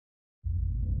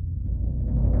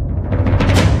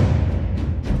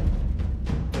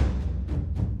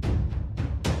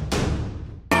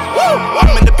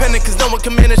one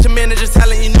can manage his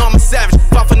talent, you know I'm a savage.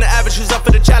 Far from the average, who's up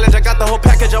for the challenge? I got the whole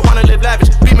package, I wanna live lavish.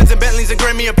 Beamers and Bentleys and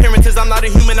Grammy appearances. I'm not a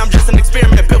human, I'm just an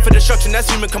experiment. Built for destruction,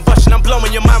 that's human combustion. I'm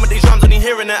blowing your mind with these drums when you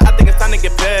hearing it. I think it's time to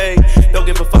get paid. Don't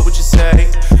give a fuck what you say.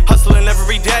 Hustling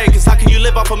every day, cause how can you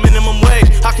live off a minimum wage?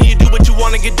 How can you do what you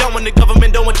wanna get done when the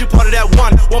government don't want you part of that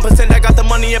 1% that got the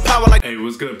money and power like. Hey,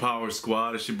 what's good, Power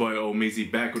Squad? It's your boy omeezy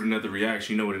back with another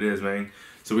reaction. You know what it is, man.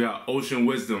 So we got Ocean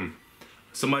Wisdom.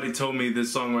 Somebody told me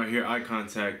this song right here, Eye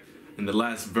Contact, in the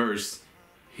last verse,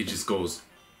 he just goes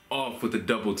off with the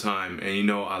double time. And you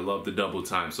know I love the double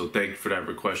time, so thank you for that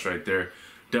request right there.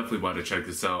 Definitely about to check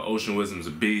this out. Ocean Wisdom's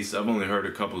a beast. I've only heard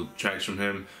a couple tracks from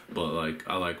him, but like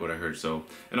I like what I heard. So,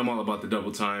 and I'm all about the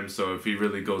double time. So if he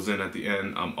really goes in at the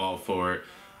end, I'm all for it.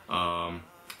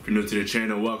 If you're new to the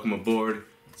channel, welcome aboard.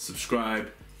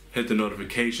 Subscribe, hit the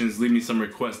notifications, leave me some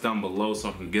requests down below so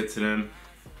I can get to them,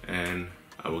 and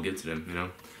I will get to them, you know.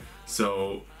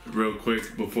 So real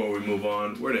quick before we move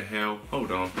on, where the hell?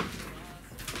 Hold on.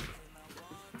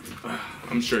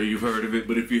 I'm sure you've heard of it,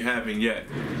 but if you haven't yet,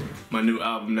 my new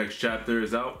album Next Chapter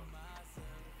is out.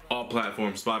 All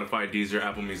platforms, Spotify, Deezer,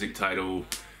 Apple Music, Tidal,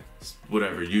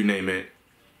 whatever, you name it.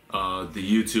 The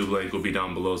YouTube link will be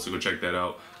down below, so go check that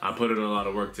out. I put in a lot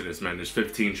of work to this, man. There's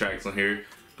 15 tracks on here.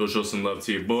 Go show some love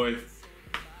to your boy.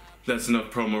 That's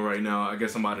enough promo right now. I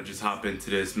guess I'm about to just hop into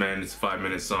this, man. It's a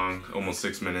 5-minute song, almost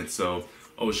 6 minutes, so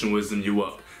Ocean Wisdom, you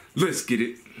up. Let's get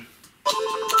it.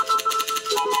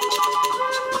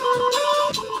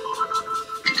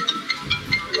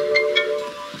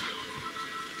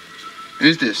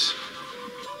 Who's this?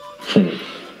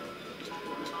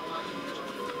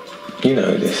 You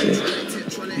know who this is.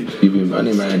 You've been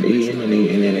running around eating and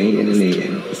eating and eating and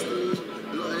eating.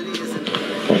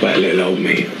 What about little old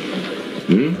me?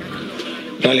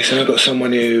 Now listen, I've got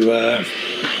someone who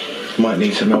might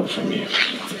need some help from you.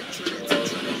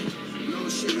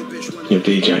 Your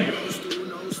DJ.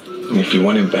 And if you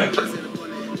want him back,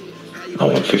 I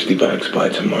want 50 bags by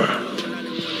tomorrow.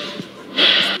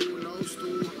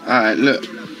 Alright, look.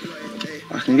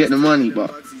 I can get the money,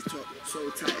 but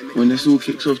when this all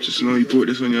kicks off, just know you brought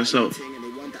this on yourself.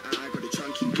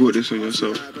 You brought this on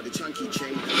yourself.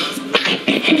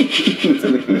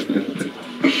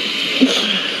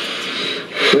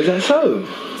 Is that so?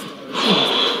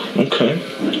 Okay,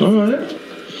 alright.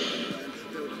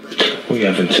 We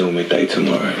have until midday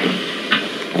tomorrow.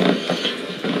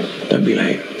 Don't be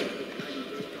late.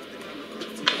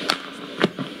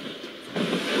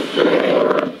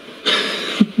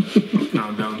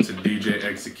 Now down to DJ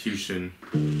execution.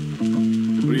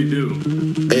 What do you do?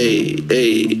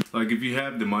 Hey. Like if you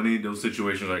have the money, those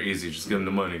situations are easy. Just give them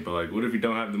the money. But like, what if you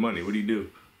don't have the money? What do you do?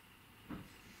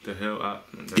 The hell?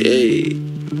 Hey.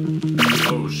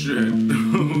 Oh shit.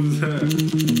 What was that?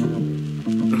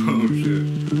 Oh shit.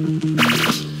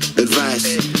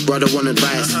 Advice, brother want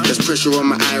advice. There's pressure on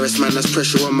my iris, man, there's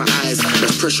pressure on my eyes.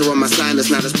 There's pressure on my sinus,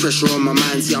 now there's pressure on my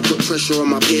mind. See, I put pressure on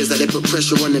my peers, that they put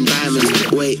pressure on them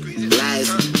diamonds. Wait, lies,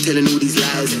 telling all these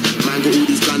lies. Man got all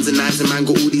these guns and knives, and man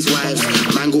got all these wives.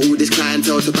 Man got all this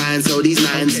clientele to buy and sell these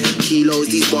nines. Kilos,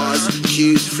 these bars,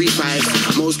 Qs, 3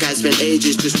 5s. Most guys spend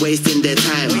ages just wasting their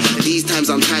time. These times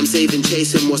I'm time saving,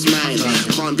 chasing what's mine.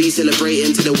 Can't be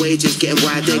celebrating to the wages, getting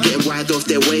wide, they're getting wide off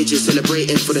their wages,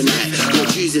 celebrating for the night.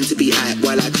 Not choosing to be hype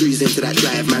while I cruise into that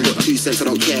drive. Man got 2 cents, I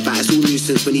don't care about, it's all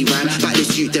nuisance when he rhyme. Back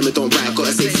this youth, them it don't ride.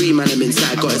 Gotta say free man, I'm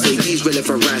inside. Gotta say these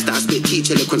relevant rhymes that I spit,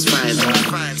 teach eloquence fine.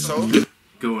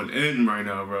 Going in right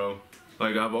now, bro.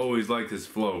 Like I've always liked his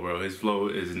flow, bro. His flow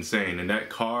is insane. And that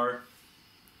car,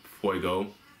 fuego.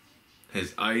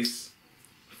 His ice,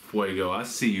 fuego. I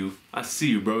see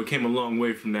you, bro. It came a long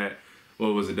way from that.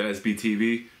 What was it, the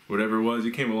SBTV? Whatever it was,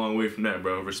 you came a long way from that,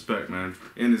 bro. Respect, man.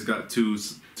 And it's got 2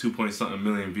 point something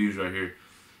million views right here.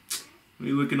 What are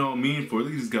you looking all mean for?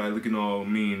 Look at this guy looking all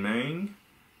mean, man.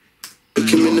 Look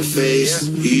him in the face,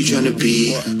 who you tryna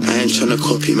be? I ain't tryna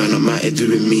copy, man, I'm out here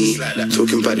doing me.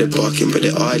 Talking about the barking, but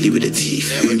they're ugly with the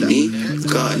teeth. Who me?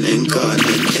 Gardening,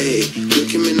 hey. Look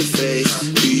him in the face,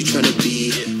 who you tryna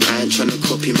be? I ain't tryna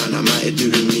copy, man, I'm out here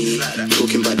doing me.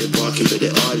 Talking about the barking, but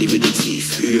they're ugly with the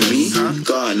teeth. Who me?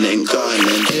 Gardening,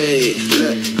 hey.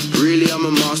 Look, really I'm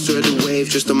a master of the wave,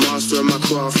 just a master of my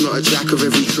craft, not a jack of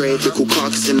every trade. Little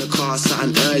carcass in the car,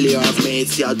 something earlier I've made.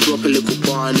 See, I drop a little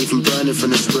bar and even burning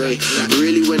from the spray.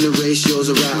 Really when the ratios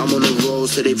are right, I'm on a roll.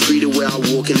 So they pre the way I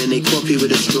walk and then they copy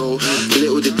with a stroll.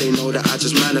 Little did they know that I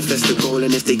just manifest the goal.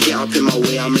 And if they get up in my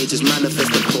way, I may just manifest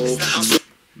the pole.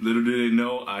 Little do they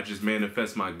know, I just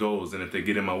manifest my goals. And if they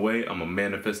get in my way, I'ma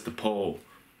manifest the pole.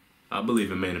 I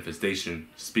believe in manifestation.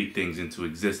 Speak things into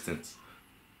existence.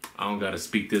 I don't gotta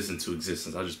speak this into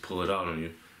existence. I just pull it out on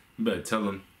you. You better tell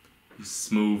them You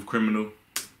smooth criminal.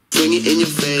 Swing it in your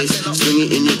face, swing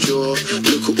it in your jaw.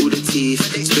 Look at all the teeth,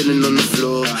 spinning on the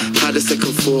floor. Had a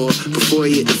second thought before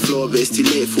he hit the floor, but it's too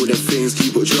late for all them things.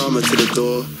 You brought drama to the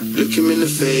door. Look him in the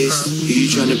face, who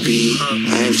you trying to be?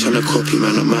 I ain't trying to copy,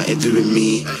 man, I'm out here doing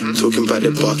me. Talking about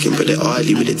the barking, but the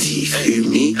ugly with the teeth. Who,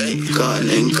 me?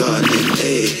 Gardening,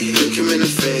 hey. Look him in the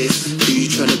face, who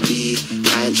you trying to be?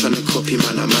 I ain't trying to copy,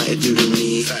 man, I'm out here doing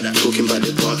me. Talking about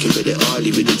the barking, but the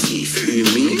ugly with the teeth. Who,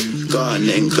 me?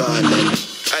 Gardening.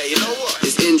 Hey, you know what?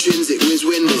 It's intrinsic, whiz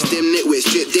windows, dim nitwits,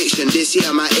 drip diction. This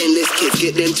year my endless kids,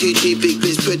 get them 2 cheap big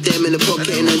bits, put them in the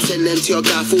pocket and then send them to your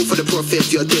guy, fall for the profit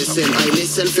if you're dissing. Hey,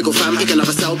 listen, fickle fam, pick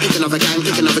another cell, pick another gang,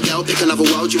 pick another girl, pick another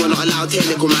world. You are not allowed here,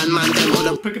 little man, them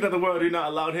all Pick another world, you're not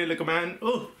allowed here, little man.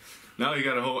 Oh, now you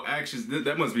got a whole action.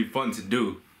 That must be fun to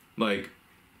do. Like,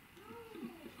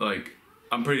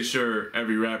 I'm pretty sure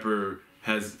every rapper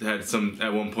has had some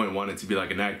at one point wanted to be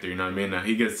like an actor. You know what I mean? Now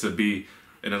he gets to be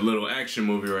in a little action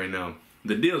movie right now.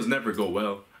 The deals never go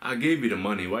well. I gave you the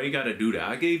money. Why you gotta do that?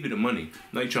 I gave you the money.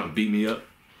 Now you trying to beat me up?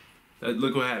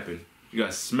 Look what happened. You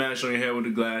got smashed on your head with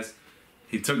the glass.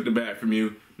 He took the bat from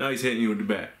you. Now he's hitting you with the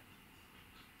bat.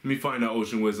 Let me find out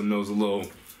Ocean Wisdom knows a little.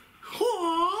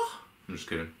 I'm just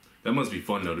kidding. That must be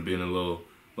fun though to be in a little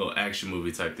action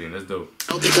movie type thing. That's dope.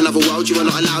 I'll pick another world, you are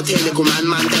not allowed here, little man,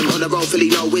 them on the road, fully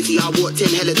no witty. I walked in,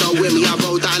 hella don't with me. I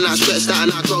rolled that and I stretched that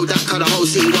and I grow that. Cut the whole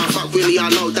scene, why fuck with me? I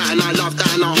know that and I love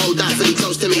that and I hold that. Fully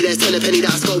close to me, there's 10 a penny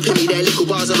that's scoping me. Their little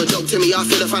bars of a joke to me. I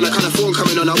feel the fan of kind of phone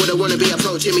coming on. I wouldn't wanna be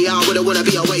approaching me. I wouldn't wanna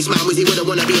be a waste man. Wizzy wouldn't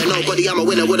wanna be a nobody. I'm a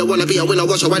winner, wouldn't wanna be a winner.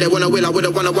 Watch why they wanna win. I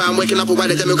wouldn't wanna why I'm waking up or why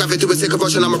the demographic to a sick of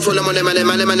rushing. I'm a problem on them and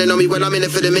they know me well. I'm in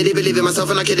it for the midi, believe in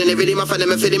myself and I kidding it really. My fan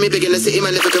them and fitting me big in the city,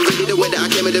 man. If I can really the way that I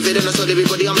came with the vid and I saw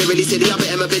everybody, I'm really city. I bet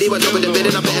him a biddy, went over the vid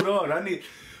and I bet him. Hold on,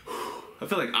 I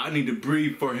feel like I need to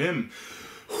breathe for him.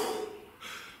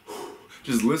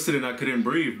 Just listening, I couldn't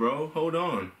breathe, bro. Hold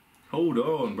on,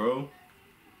 bro.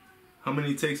 How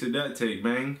many takes did that take,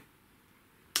 man?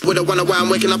 Wouldn't wanna why I'm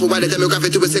waking up or why the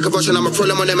demographic to a sick of rushing. I'm a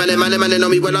problem on them and they know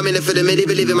me well. I'm in it for the midi,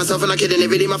 believe in myself and I kidding it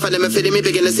really. My fan them and fitting me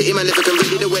big in the city, man. If I can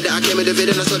really the way that I came with the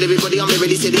vid and I saw everybody, I'm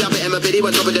really city. I bet him a biddy,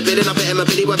 went top of the bid and I bet him a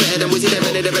biddy, went better than Wizzy. They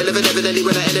rented the relevant evidently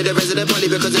when I ended the resident party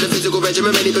because of the physical regimen,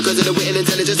 mainly because of the wit and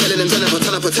intelligence. Telling them, put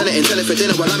ton of intelligence for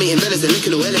dinner while I'm eating venison,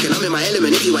 looking all elegant. I'm in my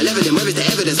element. If you are evident, where is the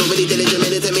evidence? Overly diligent,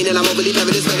 minute meaning I'm overly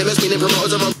evidence, venomous meaning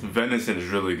promoters of venison is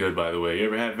really good, by the way.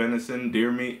 You ever had venison, deer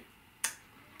meat?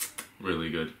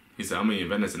 Really good. He said, I'm eating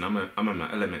venison, I'm in my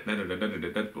element.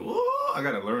 Ooh, I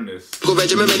gotta learn this. Go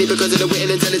regimen mainly because of the wit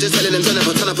and intelligence. Telling them,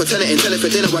 put ton of intelligence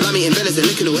for dinner while I'm eating venison,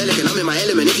 looking all elegant. I'm in my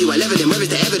element. If you are evident, where is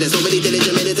the evidence? Overly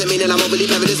diligent, minute meaning I'm overly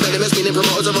evidence, venomous meaning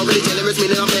promoters of overly generous,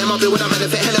 meaning I'm paying my bill with a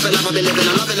benefit. Hell of a life I've been living.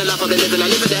 I'm loving the life I've been living. I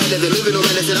live at the hell of it, moving all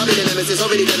menacing. I've been in nemesis,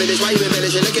 already devilish. Why you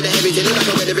embellishing? Look at the heavy thing, look like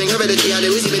I'm ready to bring heredity. How the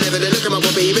Wizzy been evident. Look at my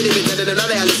puppy, he really been telling them. Now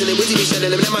they are listening, Wizzy be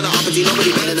shedding them. Them on the uppity, nobody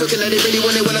better. Looking like they really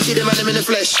want it when I see them, man, I'm in the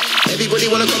flesh. Everybody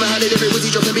wanna come and how they live it, Wizzy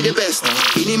dropping be the best.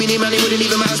 He need me, man, he wouldn't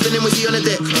even mind spinning Wizzy on the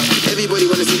deck. Everybody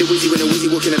wanna see the Wizzy when the Wizzy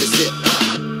walking at the set.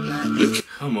 Look.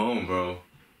 Come on, bro.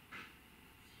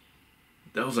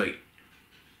 That was like,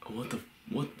 what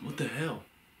the hell?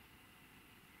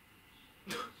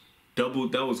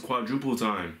 That was quadruple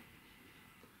time.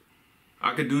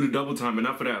 I could do the double time, but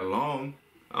not for that long.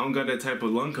 I don't got that type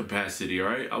of lung capacity,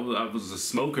 alright? I was a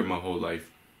smoker my whole life.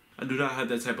 I do not have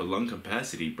that type of lung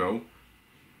capacity, bro.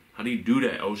 How do you do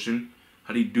that, Ocean?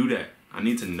 How do you do that? I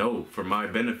need to know for my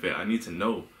benefit. I need to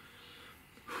know.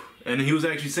 And he was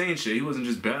actually saying shit. He wasn't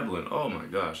just babbling. Oh my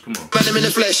gosh, come on. Man, I'm in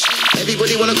the flesh.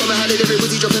 Everybody wanna come and how they live it.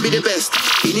 Wizzy dropping be the best.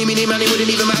 He need me, man, he wouldn't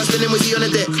even mind spinning Wizzy on the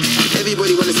deck.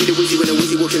 Everybody wanna see the Wizzy when the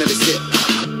Wizzy walking at the set.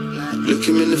 Look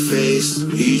him in the face,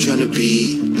 who you tryna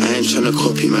be? I ain't tryna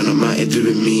copy, man, I'm out here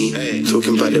doing me.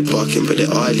 Talking about the barking, but the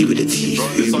ugly with the teeth.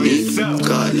 Who me?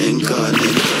 Gardening.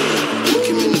 Look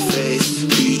him in the face,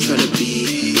 who you tryna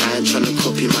be? I ain't tryna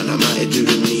copy, man, I'm out here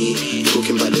doing me.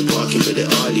 Talking about the barking, but the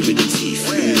ugly with the teeth.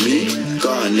 Who me?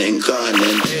 Gardening.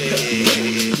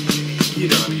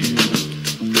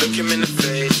 Look him in the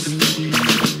face.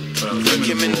 Look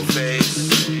him in the face.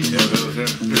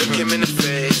 Look him in the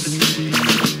face.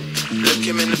 Look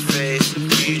him in the face, who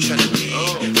you tryna be? I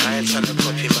ain't tryna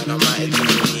copy, man, I'm out here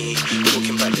doing me.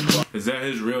 Talking about the bar. Is that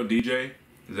his real DJ?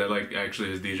 Is that like actually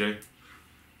his DJ?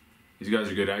 These guys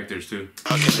are good actors too.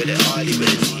 Okay, but the ugly with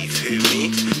the teeth, who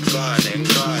me? Gardening,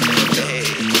 hey.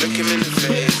 Look him in the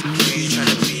face, who you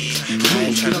tryna be? I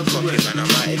ain't tryna copy, man, I'm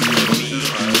out here doing me.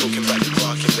 Talking about the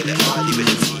barking, but the ugly with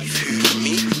the teeth, who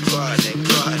me? Gardening,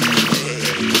 hey.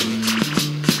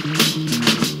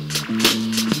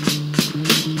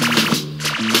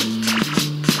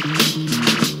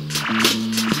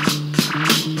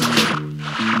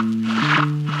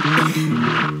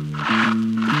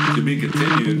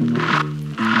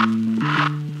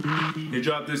 He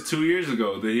dropped this 2 years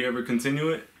ago. Did he ever continue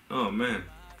it? Oh man.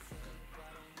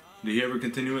 Did he ever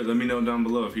continue it? Let me know down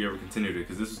below if he ever continued it,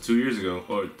 because this was 2 years ago,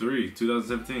 or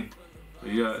 2017.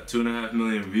 You got 2.5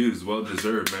 million views. Well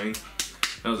deserved, man.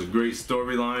 That was a great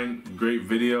storyline, great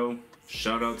video.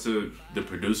 Shout out to the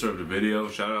producer of the video.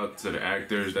 Shout out to the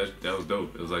actors. That was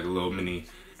dope. It was like a little mini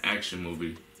action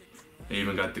movie. They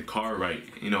even got the car right.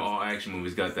 You know, all action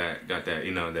movies got that,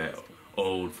 you know, that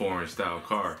old foreign style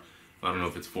car. I don't know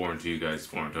if it's foreign to you guys,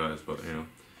 foreign to us, but you know.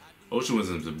 Ocean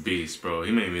Wisdom's a beast, bro.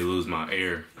 He made me lose my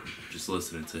air just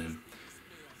listening to him.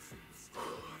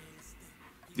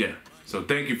 Yeah, so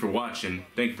thank you for watching.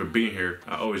 Thank you for being here.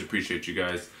 I always appreciate you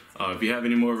guys. If you have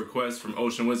any more requests from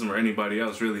Ocean Wisdom or anybody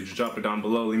else, really, just drop it down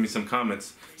below. Leave me some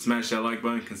comments. Smash that like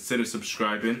button. Consider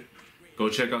subscribing. Go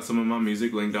check out some of my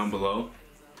music. Link down below.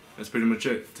 That's pretty much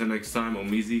it. Till next time,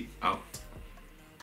 omeezy out.